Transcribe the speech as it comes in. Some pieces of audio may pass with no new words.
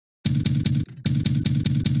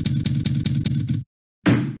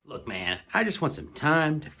I just want some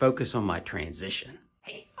time to focus on my transition.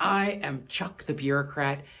 Hey, I am Chuck the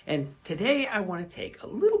bureaucrat, and today I want to take a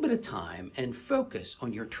little bit of time and focus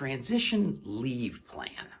on your transition leave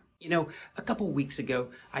plan. You know, a couple weeks ago,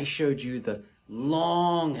 I showed you the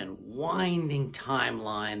long and winding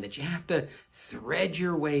timeline that you have to thread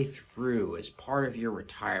your way through as part of your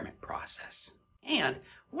retirement process. And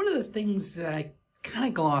one of the things that I kind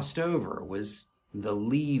of glossed over was the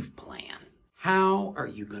leave plan. How are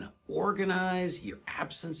you going to organize your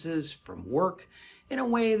absences from work in a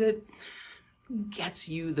way that gets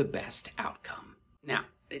you the best outcome? Now,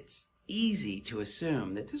 it's easy to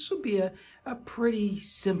assume that this will be a pretty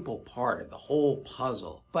simple part of the whole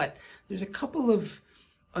puzzle, but there's a couple of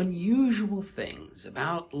unusual things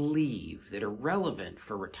about leave that are relevant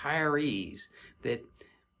for retirees that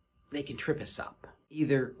they can trip us up.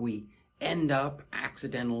 Either we end up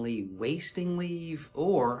accidentally wasting leave,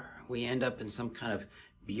 or we end up in some kind of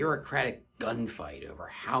bureaucratic gunfight over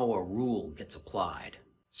how a rule gets applied.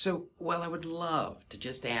 So while I would love to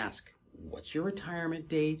just ask, what's your retirement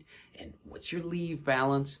date and what's your leave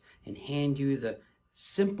balance, and hand you the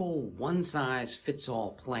simple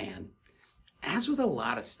one-size-fits-all plan, as with a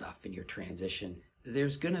lot of stuff in your transition,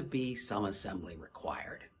 there's going to be some assembly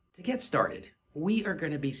required. To get started, we are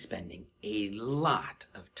going to be spending a lot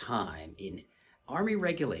of time in Army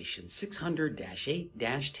Regulation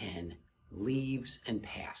 600-8-10, leaves and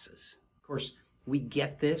passes. Of course, we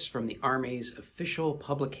get this from the Army's official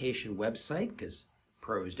publication website, because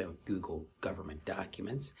pros don't Google government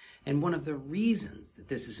documents. And one of the reasons that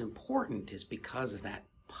this is important is because of that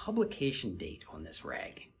publication date on this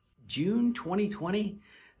reg. June 2020?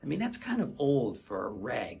 I mean, that's kind of old for a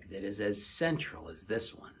reg that is as central as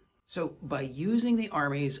this one. So by using the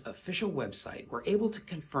Army's official website, we're able to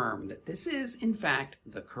confirm that this is, in fact,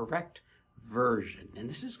 the correct version. And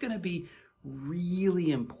this is going to be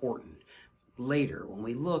really important later when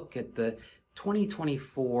we look at the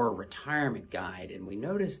 2024 retirement guide and we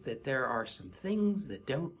notice that there are some things that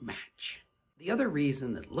don't match. The other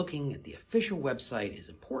reason that looking at the official website is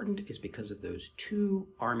important is because of those two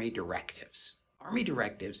Army directives. Army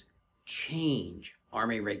directives change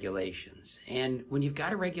Army regulations, and when you've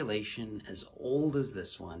got a regulation as old as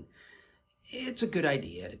this one, it's a good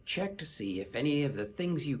idea to check to see if any of the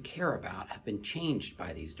things you care about have been changed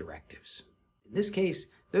by these directives. In this case,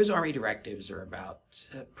 those Army directives are about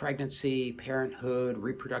pregnancy, parenthood,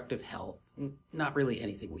 reproductive health, not really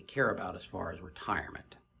anything we care about as far as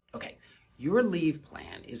retirement. Okay, your leave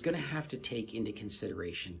plan is going to have to take into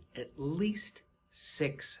consideration at least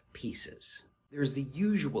 6 pieces. There's the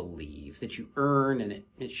usual leave that you earn and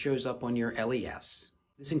it shows up on your LES.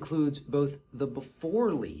 This includes both the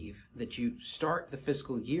before leave that you start the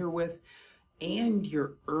fiscal year with and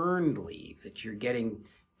your earned leave that you're getting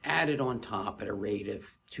added on top at a rate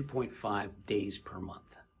of 2.5 days per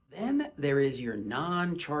month. Then there is your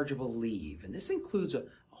non-chargeable leave, and this includes a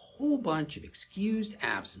whole bunch of excused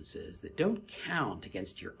absences that don't count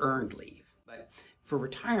against your earned leave. But for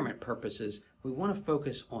retirement purposes, we want to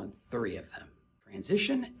focus on 3 of them.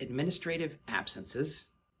 Transition administrative absences,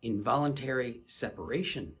 involuntary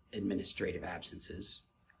separation administrative absences,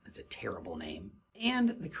 that's a terrible name,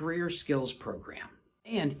 and the career skills program.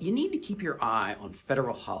 And you need to keep your eye on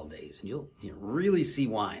federal holidays, and you'll really see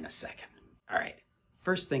why in a second. All right,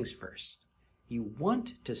 first things first. You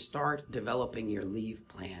want to start developing your leave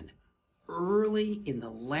plan early in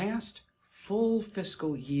the last full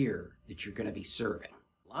fiscal year that you're going to be serving.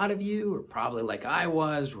 A lot of you are probably like I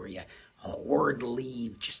was, where you hoard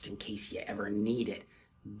leave just in case you ever need it.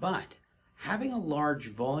 But having a large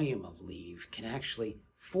volume of leave can actually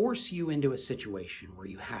force you into a situation where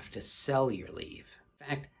you have to sell your leave. In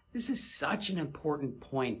fact, this is such an important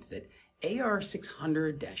point that AR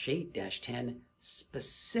 600-8-10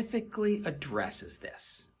 specifically addresses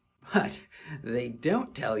this. But they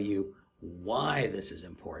don't tell you why this is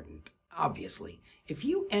important. Obviously, if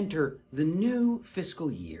you enter the new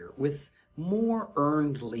fiscal year with more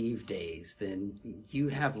earned leave days than you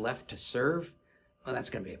have left to serve, well, that's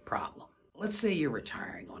going to be a problem. Let's say you're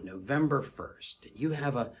retiring on November 1st and you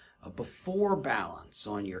have a before balance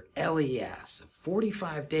on your LES of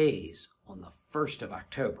 45 days on the 1st of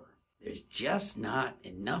October. There's just not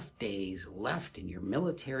enough days left in your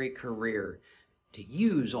military career to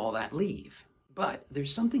use all that leave. But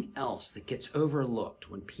there's something else that gets overlooked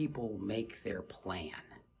when people make their plan.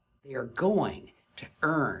 They are going to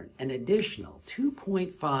earn an additional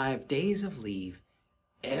 2.5 days of leave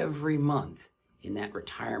every month in that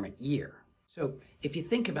retirement year. So if you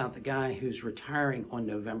think about the guy who's retiring on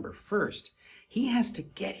November 1st, he has to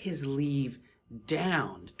get his leave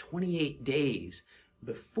down to 28 days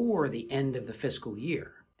before the end of the fiscal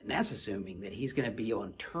year. And that's assuming that he's going to be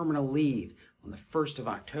on terminal leave on the 1st of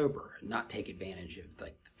October and not take advantage of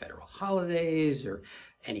like the federal holidays or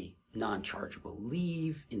any non-chargeable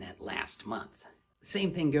leave in that last month. The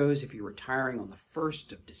same thing goes if you're retiring on the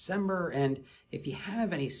 1st of December, and if you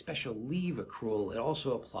have any special leave accrual, it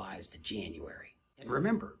also applies to January. And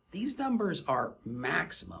remember, these numbers are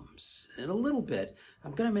maximums. In a little bit,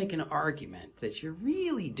 I'm going to make an argument that you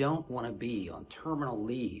really don't want to be on terminal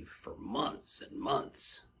leave for months and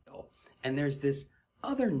months. Oh, and there's this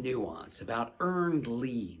other nuance about earned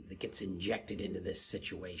leave that gets injected into this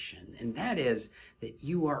situation, and that is that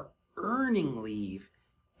you are earning leave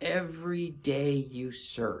every day you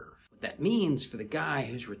serve. What that means for the guy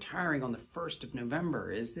who's retiring on the 1st of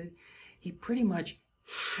November is that he pretty much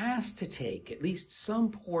has to take at least some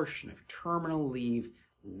portion of terminal leave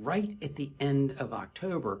right at the end of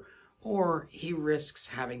October, or he risks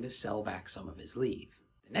having to sell back some of his leave.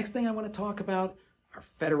 The next thing I want to talk about are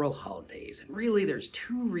federal holidays, and really there's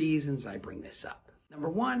 2 reasons I bring this up. Number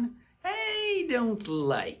 1, I don't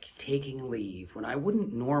like taking leave when I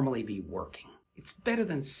wouldn't normally be working. It's better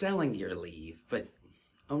than selling your leave, but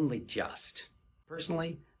only just.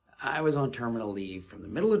 Personally, I was on terminal leave from the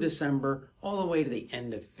middle of December all the way to the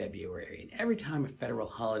end of February, and every time a federal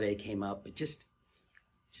holiday came up, it just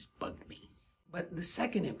bugged me. But the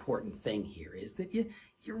second important thing here is that you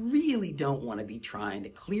really don't want to be trying to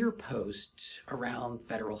clear posts around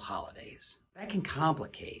federal holidays. That can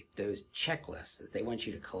complicate those checklists that they want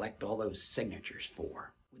you to collect all those signatures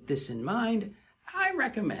for. With this in mind, I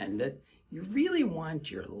recommend that you really want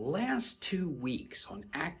your last 2 weeks on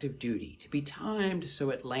active duty to be timed so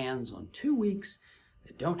it lands on 2 weeks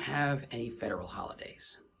that don't have any federal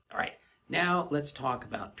holidays. All right, now let's talk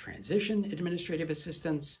about transition administrative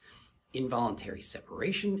assistance, involuntary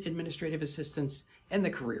separation administrative assistance, and the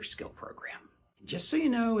career skill program. And just so you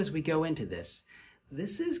know, as we go into this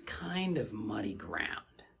is kind of muddy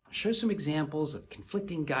ground. I'll show some examples of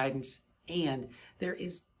conflicting guidance, and there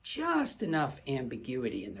is just enough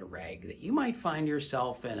ambiguity in the reg that you might find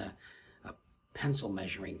yourself in a pencil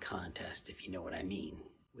measuring contest, if you know what I mean.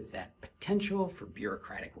 With that potential for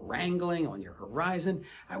bureaucratic wrangling on your horizon,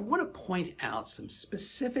 I want to point out some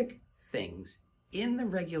specific things in the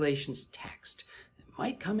regulations text that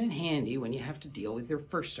might come in handy when you have to deal with your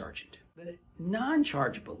first sergeant. The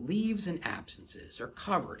non-chargeable leaves and absences are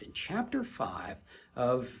covered in Chapter 5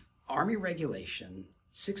 of Army Regulation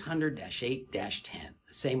 600-8-10,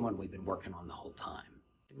 the same one we've been working on the whole time.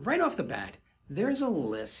 And right off the bat, there's a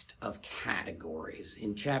list of categories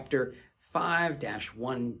in Chapter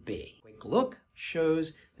 5-1B. Quick look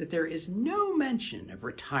shows that there is no mention of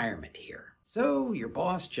retirement here. So your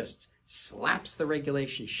boss just slaps the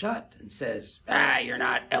regulation shut and says, you're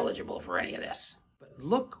not eligible for any of this. But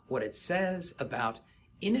look what it says about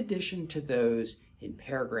in addition to those in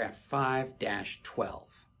paragraph 5-12.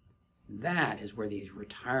 That is where these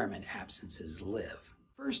retirement absences live.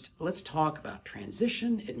 First, let's talk about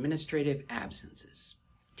transition administrative absences,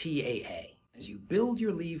 TAA. As you build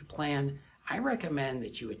your leave plan, I recommend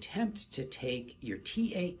that you attempt to take your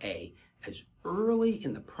TAA as early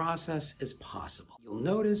in the process as possible. You'll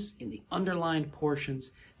notice in the underlined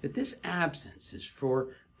portions that this absence is for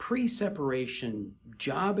pre-separation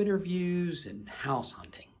job interviews and house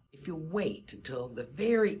hunting. If you wait until the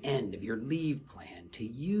very end of your leave plan to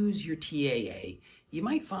use your TAA, you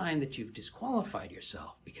might find that you've disqualified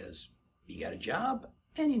yourself because you got a job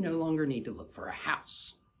and you no longer need to look for a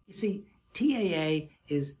house. You see, TAA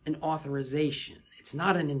is an authorization. It's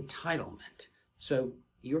not an entitlement. So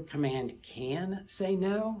your command can say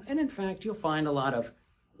no, and in fact, you'll find a lot of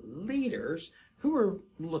leaders who are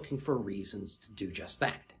looking for reasons to do just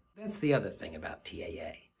that. That's the other thing about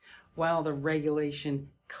TAA. While the regulation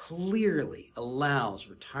clearly allows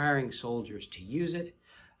retiring soldiers to use it,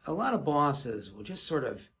 a lot of bosses will just sort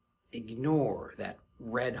of ignore that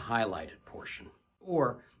red highlighted portion.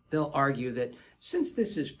 Or they'll argue that since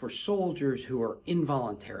this is for soldiers who are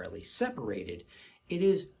involuntarily separated, it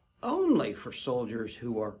is only for soldiers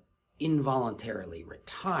who are involuntarily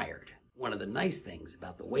retired. One of the nice things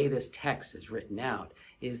about the way this text is written out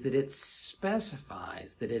is that it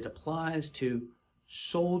specifies that it applies to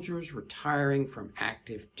soldiers retiring from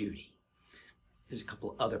active duty. There's a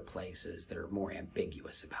couple other places that are more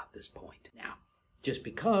ambiguous about this point. Now, just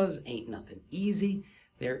because ain't nothing easy,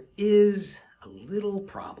 there is a little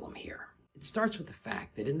problem here. It starts with the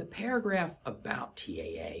fact that in the paragraph about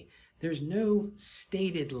TAA, there's no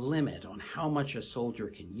stated limit on how much a soldier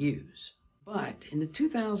can use. But in the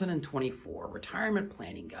 2024 Retirement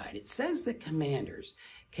Planning Guide, it says that commanders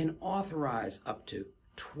can authorize up to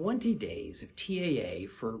 20 days of TAA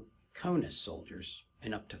for CONUS soldiers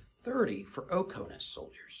and up to 30 for OCONUS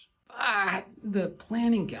soldiers. But the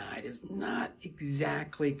planning guide is not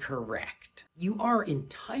exactly correct. You are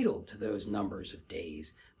entitled to those numbers of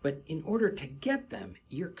days, but in order to get them,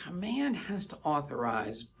 your command has to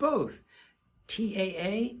authorize both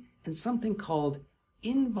TAA and something called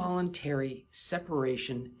involuntary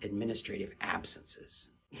separation administrative absences.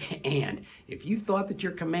 And if you thought that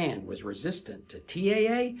your command was resistant to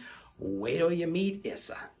TAA, wait till you meet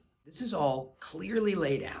ISA. This is all clearly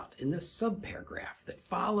laid out in the subparagraph that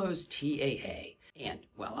follows TAA. And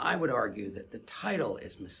while I would argue that the title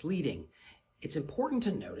is misleading, it's important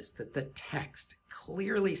to notice that the text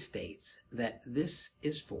clearly states that this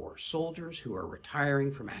is for soldiers who are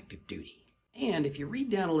retiring from active duty. And if you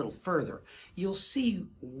read down a little further, you'll see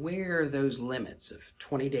where those limits of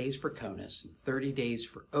 20 days for CONUS and 30 days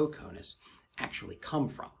for OCONUS actually come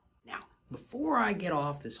from. Now, before I get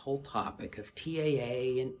off this whole topic of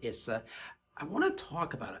TAA and ISA, I want to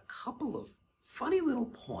talk about a couple of funny little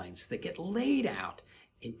points that get laid out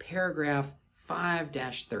in paragraph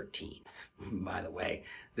 5-13. By the way,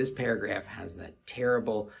 this paragraph has that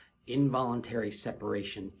terrible involuntary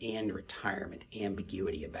separation and retirement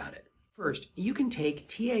ambiguity about it. First, you can take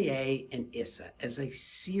TAA and ISA as a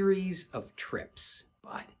series of trips,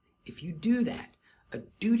 but if you do that, a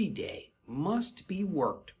duty day must be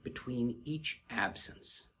worked between each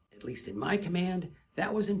absence. At least in my command,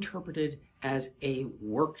 that was interpreted as a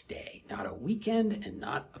work day, not a weekend and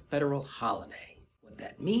not a federal holiday. What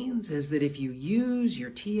that means is that if you use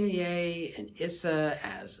your TAA and ISA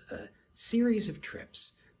as a series of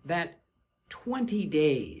trips, that 20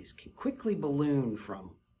 days can quickly balloon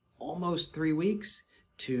from almost 3 weeks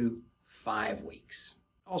to 5 weeks.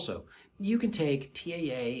 Also, you can take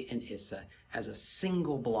TAA and ISA as a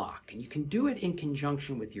single block, and you can do it in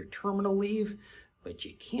conjunction with your terminal leave, but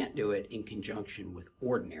you can't do it in conjunction with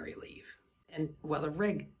ordinary leave. And while the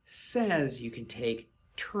reg says you can take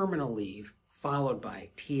terminal leave followed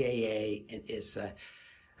by TAA and ISA,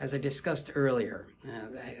 as I discussed earlier,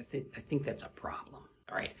 I think that's a problem.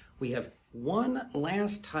 All right, we have one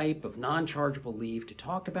last type of non-chargeable leave to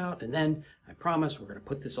talk about, and then I promise we're going to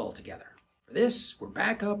put this all together. For this, we're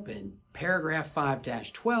back up in paragraph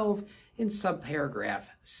 5-12 in subparagraph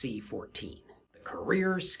C14, the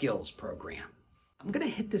Career Skills Program. I'm going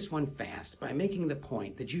to hit this one fast by making the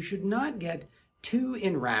point that you should not get too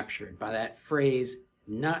enraptured by that phrase,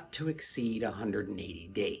 not to exceed 180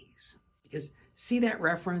 days. Because see that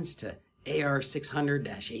reference to AR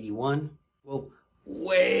 600-81? Well,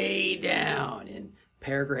 way down in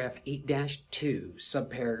paragraph 8-2,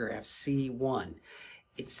 subparagraph C1,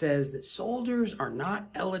 it says that soldiers are not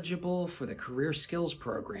eligible for the Career Skills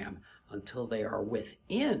Program until they are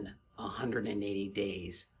within 180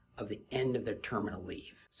 days of the end of their terminal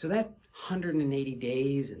leave. So that 180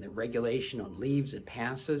 days in the regulation on leaves and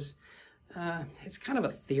passes, it's kind of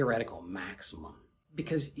a theoretical maximum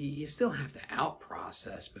because you still have to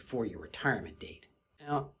out-process before your retirement date.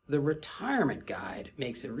 Now, the retirement guide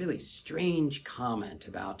makes a really strange comment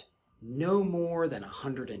about no more than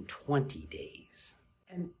 120 days.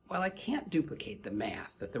 And while I can't duplicate the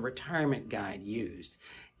math that the retirement guide used,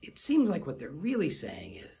 it seems like what they're really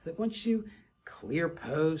saying is that once you clear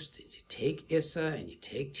post, and you take ISA, and you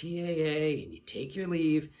take TAA, and you take your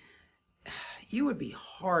leave, you would be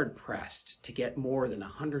hard-pressed to get more than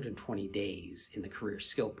 120 days in the Career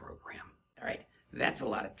Skill Program. All right, that's a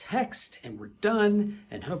lot of text, and we're done,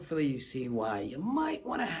 and hopefully you see why you might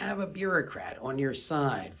want to have a bureaucrat on your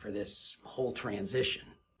side for this whole transition.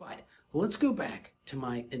 But let's go back to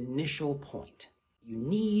my initial point. You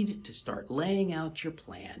need to start laying out your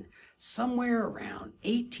plan somewhere around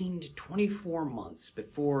 18 to 24 months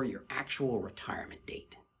before your actual retirement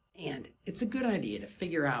date. And it's a good idea to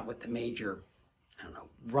figure out what the major,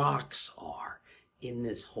 rocks are in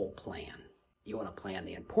this whole plan. You want to plan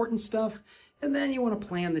the important stuff, and then you want to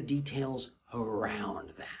plan the details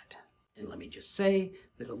around that. And let me just say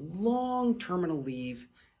that a long terminal leave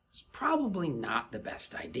is probably not the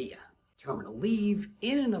best idea. Terminal leave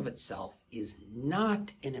in and of itself is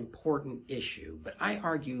not an important issue, but I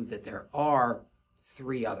argue that there are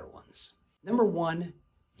 3 other ones. Number 1,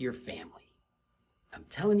 your family. I'm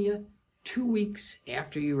telling you, 2 weeks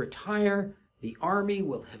after you retire, the Army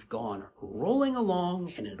will have gone rolling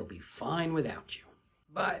along and it'll be fine without you.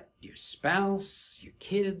 But your spouse, your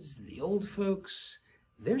kids, the old folks,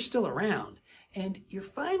 they're still around. And you're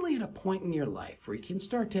finally at a point in your life where you can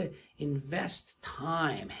start to invest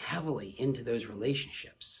time heavily into those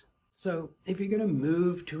relationships. So if you're going to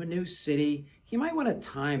move to a new city, you might want to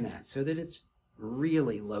time that so that it's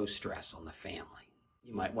really low stress on the family.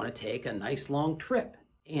 You might want to take a nice long trip.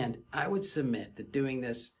 And I would submit that doing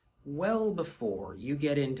this well before you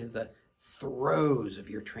get into the throes of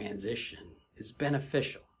your transition is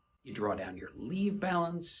beneficial. You draw down your leave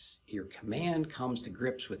balance, your command comes to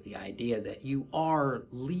grips with the idea that you are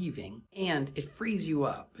leaving, and it frees you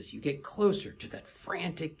up as you get closer to that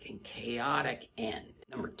frantic and chaotic end.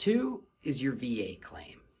 Number 2 is your VA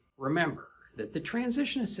claim. Remember that the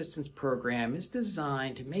Transition Assistance Program is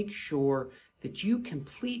designed to make sure that you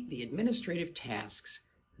complete the administrative tasks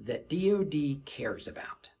that DoD cares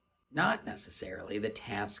about, not necessarily the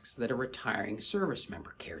tasks that a retiring service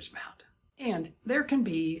member cares about. And there can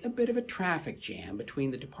be a bit of a traffic jam between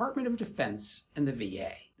the Department of Defense and the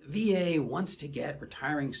VA. The VA wants to get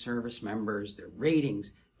retiring service members their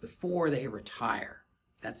ratings before they retire.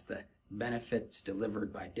 That's the Benefits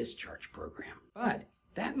Delivered by Discharge program. But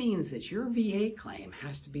that means that your VA claim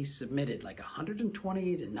has to be submitted like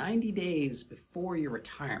 120 to 90 days before your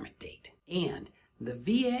retirement date. And the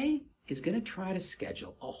VA is going to try to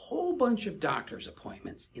schedule a whole bunch of doctor's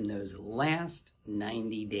appointments in those last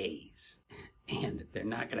 90 days. And they're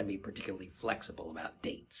not going to be particularly flexible about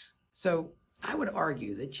dates. So I would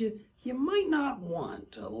argue that you might not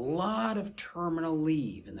want a lot of terminal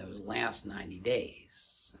leave in those last 90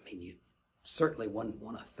 days. I mean, you certainly wouldn't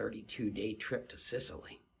want a 32-day trip to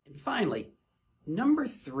Sicily. And finally, number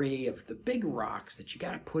 3 of the big rocks that you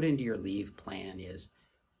got to put into your leave plan is,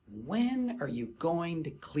 when are you going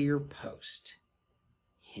to clear post?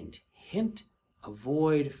 Hint, hint,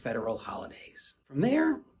 avoid federal holidays. From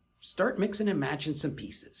there, start mixing and matching some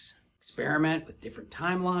pieces. Experiment with different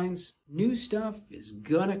timelines. New stuff is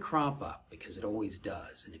gonna crop up because it always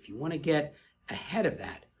does. And if you want to get ahead of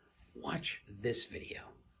that, watch this video.